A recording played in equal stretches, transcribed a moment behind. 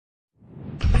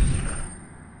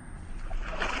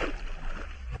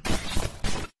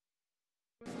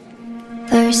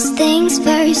First things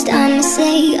first, I'ma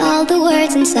say all the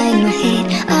words inside my head.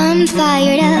 I'm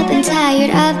fired up and tired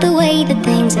of the way that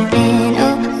things have been.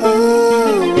 Oh,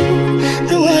 ooh,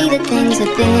 the way that things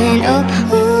have been. Oh,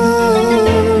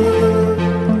 ooh.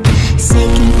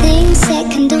 Second thing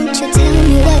second, don't you tell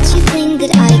me what you think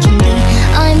that I can be.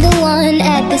 I'm the one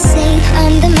at the same,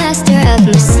 I'm the master of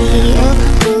my sea. Oh,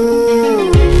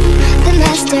 ooh, the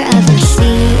master of my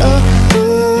sea. Oh,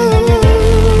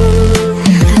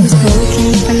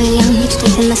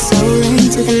 my soul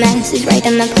into the masses,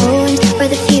 writing my poems for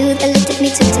the few that looked at me,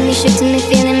 took to me, shook to me,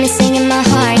 feeling me, singing my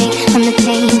heartache. From the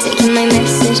pain, taking my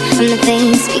message, from the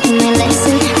veins, speaking my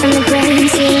lesson, from the brain,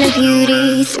 seeing the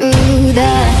beauty through the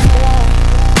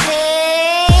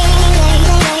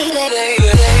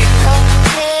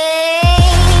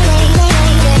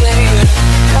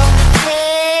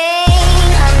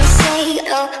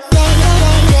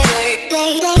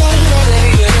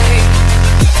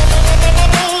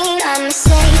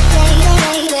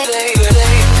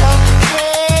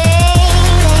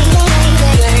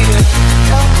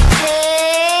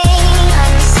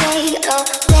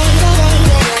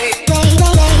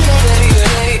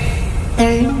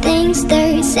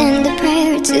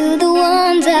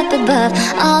above.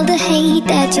 All the hate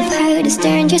that you've heard has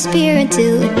turned your spirit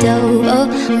to a dove. Oh,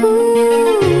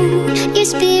 ooh, your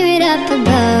spirit up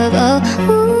above. Oh,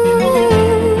 ooh.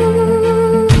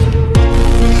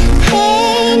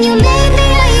 Hey, you made me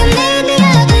a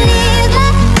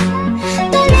believer,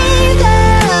 believer.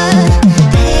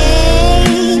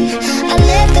 Hey, I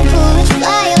let the bullets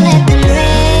fly, I let them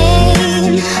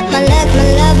rain. My luck, my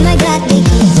love, my God, they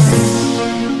keep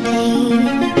pain.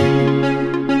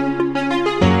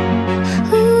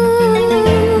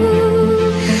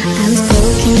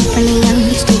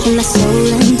 My soul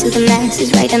into the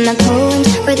masses, writing my poems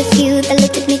for the few that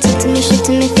looked at me, took to me, shook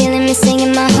to me, feeling me,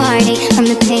 singing my heartache. From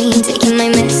the pain, taking my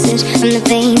message, from the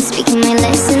veins, speaking my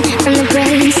lesson, from the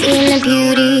brain, seeing the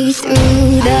beauty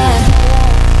through the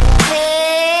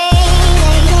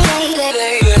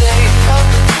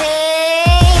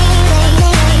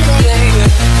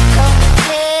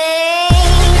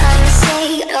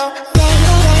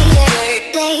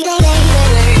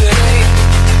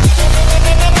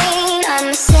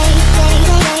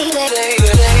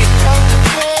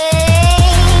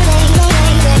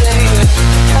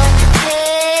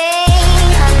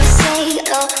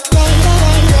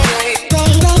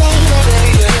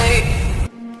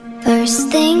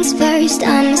first,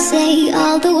 I'ma say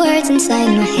all the words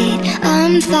inside my head.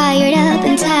 I'm fired up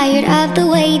and tired of the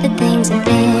way that things have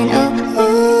been. Oh,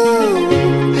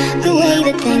 ooh, the way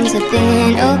that things have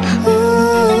been. Oh,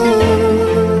 ooh.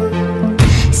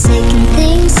 Second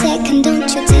thing second, don't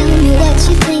you tell me what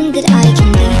you think that I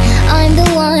can be. I'm the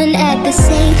one at the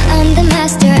same, I'm the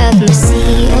master of my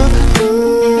sea. Oh,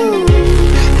 ooh,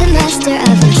 the master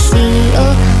of my sea.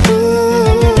 Oh,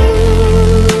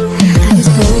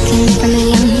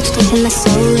 my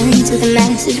soul into the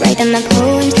masses, writing my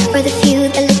poems for the few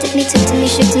that looked at me, took to me,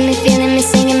 shook to me, feeling me,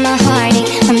 singing my heartache.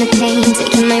 From the pain,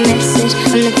 taking my message,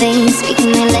 from the veins,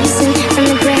 speaking my lesson, from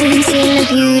the brain, seeing the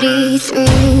beauty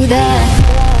through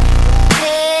the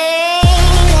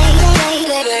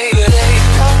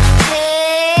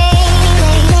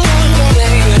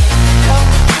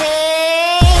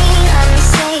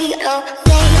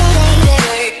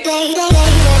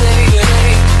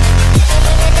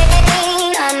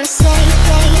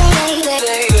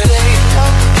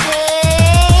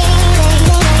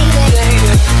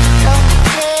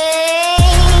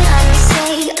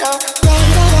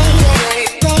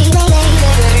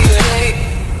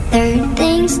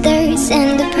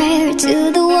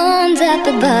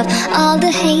above. All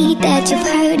the hate that you've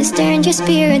heard has turned your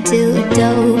spirit to a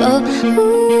dove. Oh,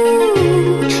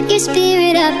 ooh, your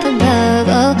spirit up above.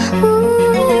 Oh, ooh.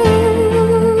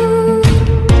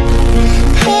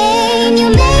 Hey, you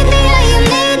made me a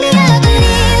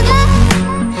believer,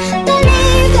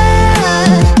 believer.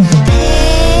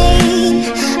 Hey,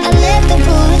 I let the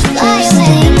bullets fly, I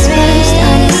let them rain.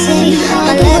 I'ma say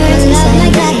all the words inside my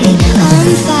God. I'm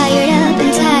fired up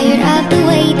and tired of the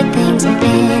way that things have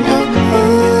been. Oh,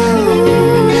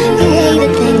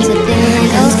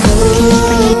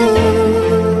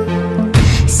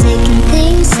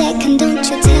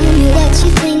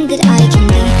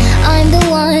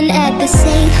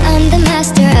 I'm the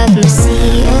master of my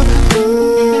sea. Oh,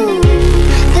 ooh,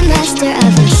 the master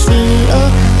of my sea. Oh,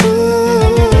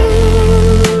 ooh.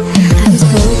 I was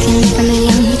broken from a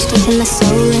young age, taking my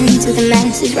soul into the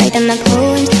masses, writing my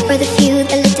poems for the few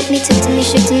that looked at me, took to me,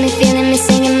 shook to me, feeling me,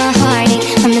 singing my heartache.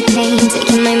 From the pain,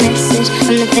 taking my message,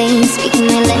 from the veins, speaking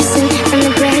my lesson, from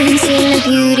the brain, seeing the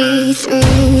beauty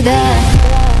through the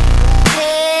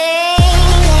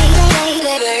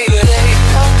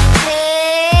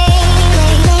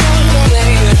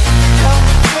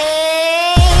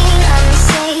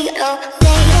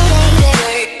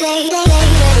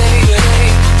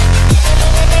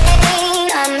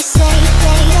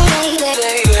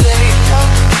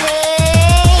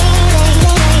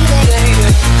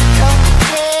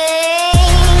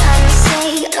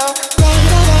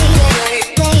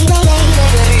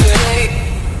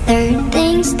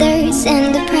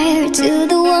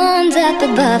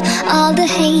above. All the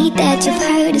hate that you've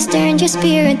heard has turned your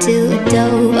spirit to a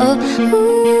dove. Oh,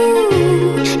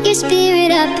 ooh, your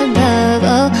spirit up above.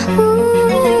 Oh, ooh.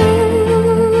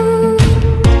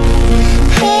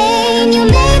 Hey, you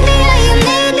made me a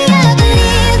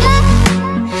believer,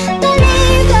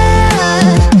 believer.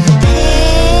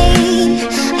 Hey,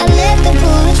 I let the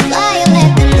bullets fly, I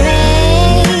let them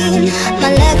rain. My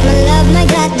luck, my love, my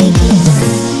God, they keep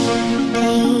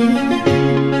pain.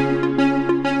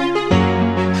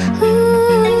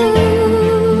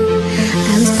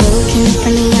 I was broken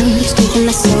from a young age, taking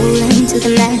my soul into the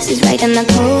masses, writing my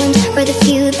poems for the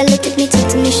few that looked at me, took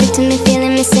to me, shook to me,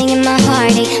 feeling me, singing my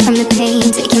heartache from the pain,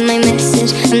 taking my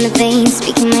message from the veins,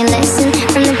 speaking my lesson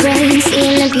from the brain,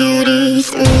 seeing the beauty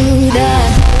through the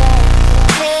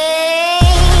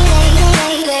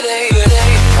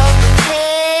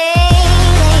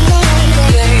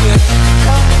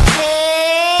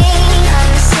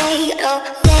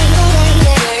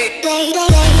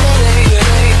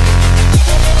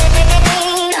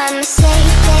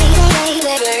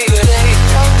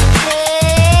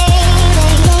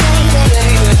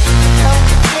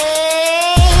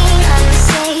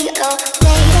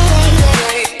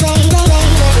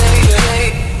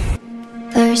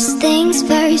First things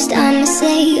first, I'ma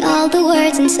say all the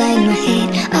words inside my head.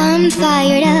 I'm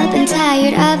fired up and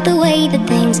tired of the way that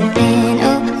things have been.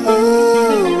 Oh,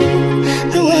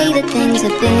 ooh, the way that things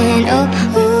have been. Oh,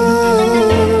 ooh.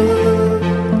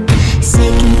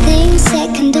 Second thing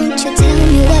second, don't you tell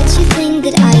me what you think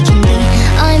that I can be.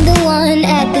 I'm the one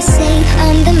at the same,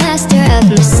 I'm the master of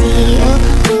my sea. Oh,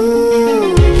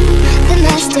 ooh, the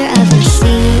master of my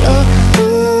sea. Oh,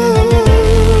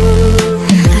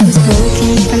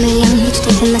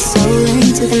 taking my soul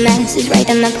into the masses,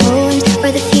 writing my poems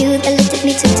for the few that looked at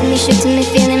me, took to me, shook to me,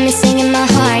 feeling me, singing my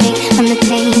heartache from the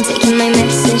pain, taking my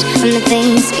message from the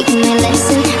veins, speaking my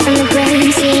lesson from the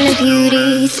brain, seeing the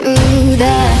beauty through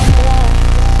the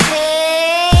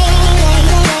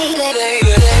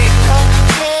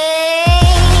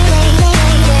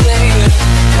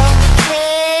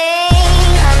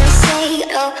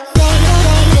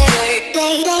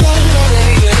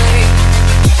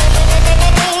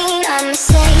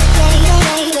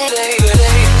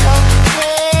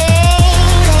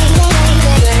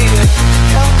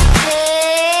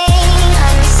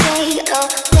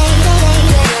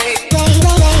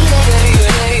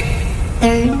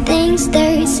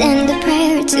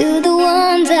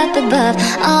above.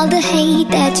 All the hate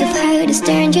that you've heard has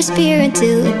turned your spirit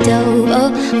to a dove.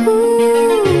 Oh,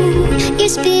 ooh, your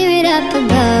spirit up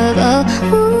above. Oh,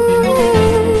 ooh.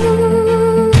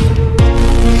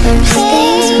 First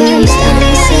things first, I'ma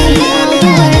say all the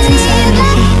words inside my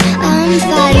head. I'm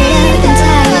fired up and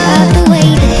tired of the way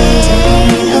that things have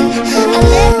been. Oh, I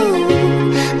love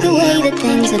the way that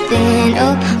things have been.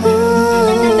 Oh, ooh.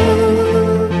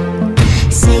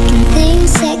 Second thing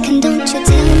second, don't you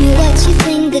tell me what you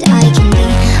think that I can be.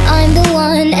 I'm the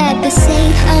one at the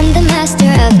same, I'm the master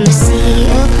of my sea.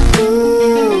 Oh,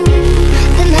 ooh,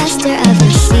 the master of my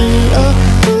sea. Oh,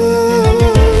 ooh.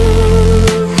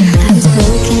 I was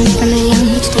broken from a young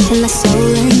age, taking my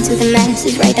soul into the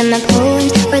masses, writing my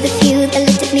poems for the few that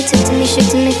looked at me, took to me, shook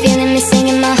to me, feeling me,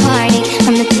 singing my heartache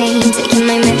from the pain, taking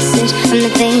my message from the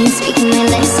veins, speaking my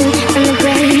lesson from the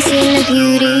brain, seeing the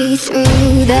beauty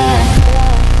through the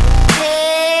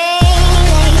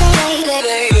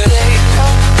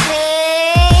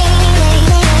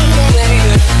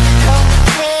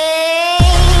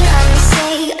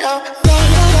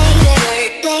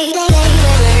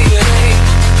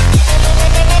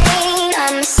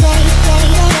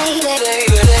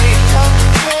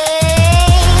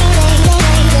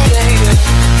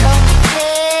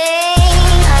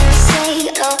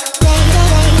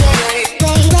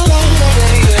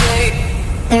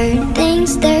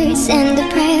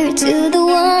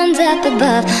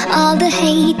above. All the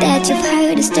hate that you've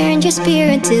heard has turned your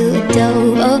spirit to a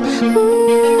dove. Oh,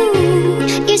 ooh,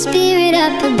 your spirit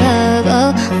up above.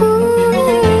 Oh, ooh.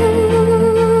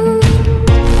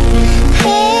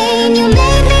 Hey, you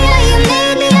made me a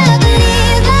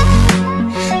believer,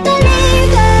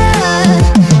 believer.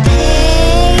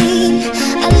 Hey,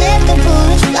 I let the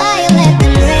bullets fly, I let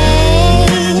them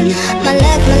rain. My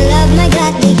luck, my love, my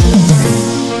God, they keep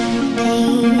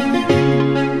pain.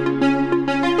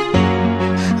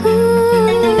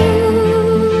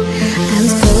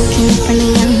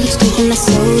 My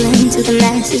soul into the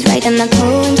masses, writing my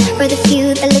poems for the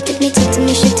few that looked at me, took to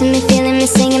me, shook to me, feeling me,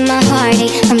 singing my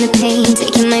heartache from the pain,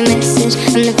 taking my message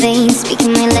from the veins,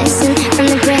 speaking my lesson